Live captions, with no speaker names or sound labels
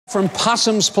From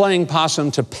possums playing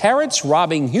possum to parrots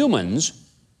robbing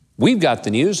humans, we've got the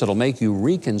news that'll make you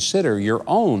reconsider your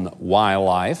own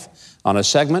wildlife on a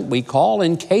segment we call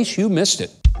In Case You Missed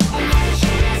It.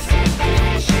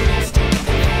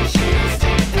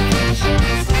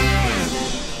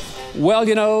 Well,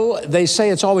 you know, they say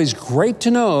it's always great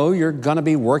to know you're going to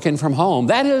be working from home.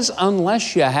 That is,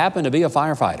 unless you happen to be a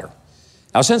firefighter.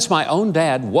 Now, since my own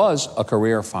dad was a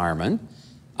career fireman,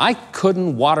 I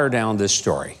couldn't water down this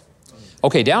story.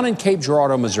 Okay, down in Cape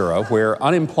Girardeau, Missouri, where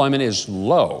unemployment is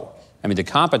low, I mean, the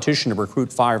competition to recruit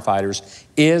firefighters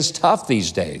is tough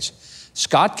these days.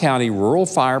 Scott County Rural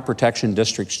Fire Protection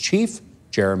District's chief,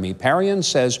 Jeremy Parrot,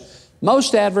 says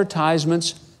most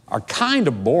advertisements are kind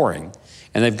of boring,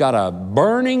 and they've got a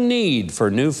burning need for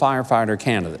new firefighter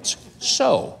candidates.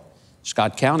 So,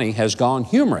 Scott County has gone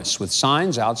humorous with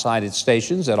signs outside its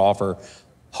stations that offer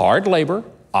hard labor,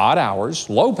 odd hours,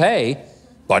 low pay,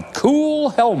 but cool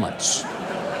helmets.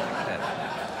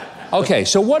 Okay,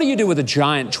 so what do you do with a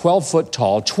giant 12-foot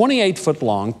tall, 28-foot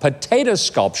long potato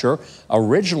sculpture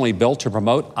originally built to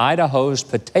promote Idaho's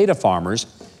potato farmers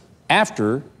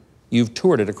after you've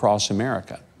toured it across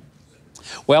America?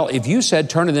 Well, if you said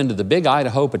turn it into the Big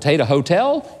Idaho Potato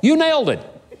Hotel, you nailed it.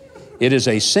 It is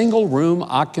a single-room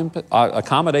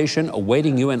accommodation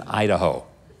awaiting you in Idaho.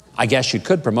 I guess you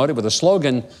could promote it with a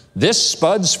slogan, "This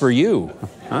Spud's for you."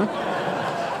 Huh?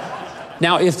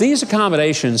 Now, if these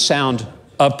accommodations sound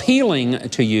appealing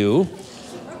to you,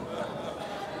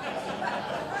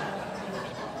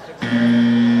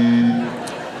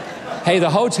 hey, the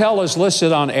hotel is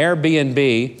listed on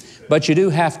Airbnb, but you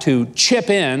do have to chip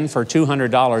in for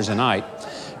 $200 a night.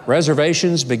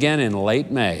 Reservations begin in late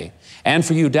May. And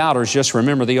for you doubters, just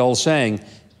remember the old saying,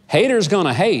 haters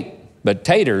gonna hate, but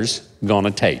taters gonna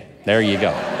tate. There you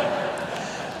go.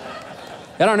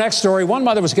 In our next story, one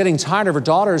mother was getting tired of her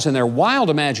daughters and their wild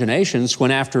imaginations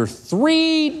when after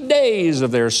 3 days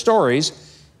of their stories,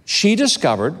 she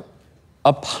discovered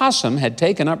a possum had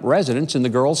taken up residence in the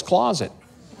girls' closet.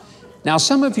 Now,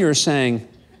 some of you are saying,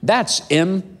 that's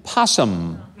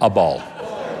impossumable.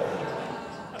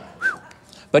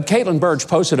 But Caitlin Birch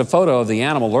posted a photo of the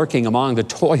animal lurking among the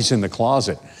toys in the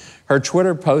closet. Her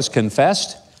Twitter post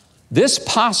confessed, "This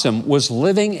possum was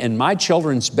living in my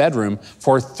children's bedroom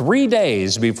for 3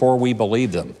 days before we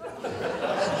believed them."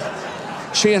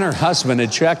 She and her husband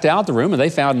had checked out the room and they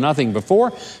found nothing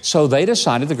before, so they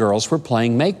decided the girls were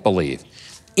playing make-believe.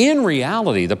 In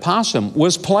reality, the possum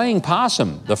was playing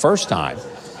possum the first time.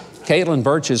 Caitlin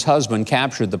Birch's husband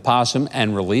captured the possum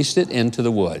and released it into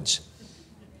the woods.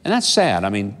 And that's sad. I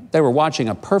mean, they were watching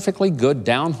a perfectly good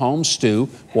down-home stew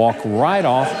walk right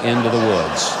off into the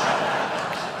woods.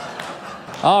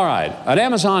 All right, an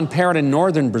Amazon parrot in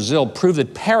northern Brazil proved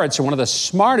that parrots are one of the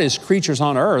smartest creatures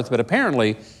on earth, but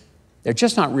apparently they're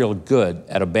just not real good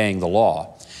at obeying the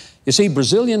law. You see,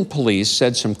 Brazilian police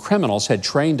said some criminals had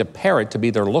trained a parrot to be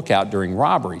their lookout during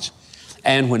robberies.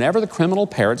 And whenever the criminal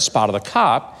parrot spotted a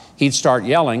cop, he'd start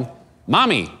yelling,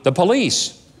 "Mommy, the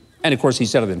police!" And of course, he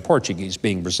said it in Portuguese,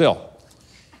 being Brazil.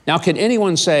 Now, can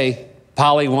anyone say,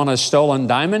 "Polly want a stolen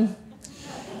diamond?"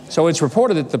 So it's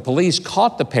reported that the police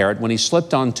caught the parrot when he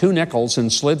slipped on 2 nickels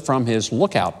and slid from his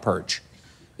lookout perch.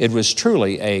 It was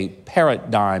truly a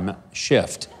parrot dime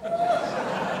shift.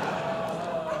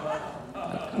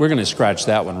 We're going to scratch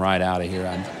that one right out of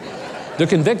here. The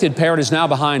convicted parrot is now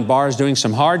behind bars doing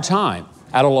some hard time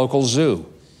at a local zoo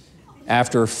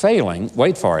after failing,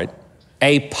 wait for it,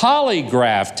 a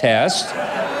polygraph test.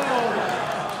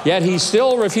 Yet he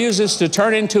still refuses to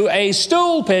turn into a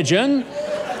stool pigeon,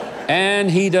 and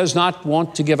he does not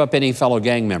want to give up any fellow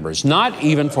gang members, not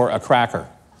even for a cracker.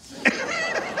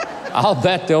 I'll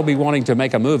bet they'll be wanting to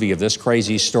make a movie of this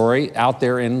crazy story out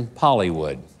there in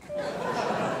Hollywood.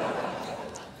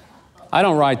 I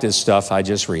don't write this stuff, I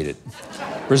just read it.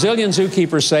 Brazilian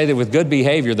zookeepers say that with good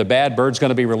behavior, the bad bird's going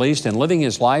to be released and living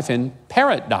his life in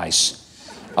paradise.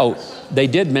 Oh, they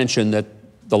did mention that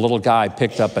the little guy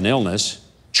picked up an illness,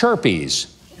 chirpies.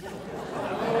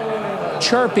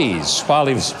 Chirpies while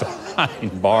he was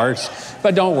behind bars.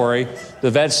 But don't worry,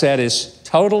 the vet said it's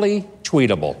totally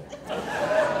tweetable.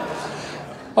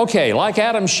 Okay, like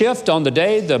Adam Schiff on the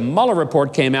day the Mueller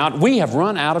report came out, we have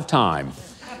run out of time.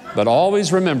 But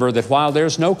always remember that while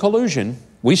there's no collusion,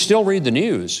 we still read the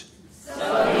news.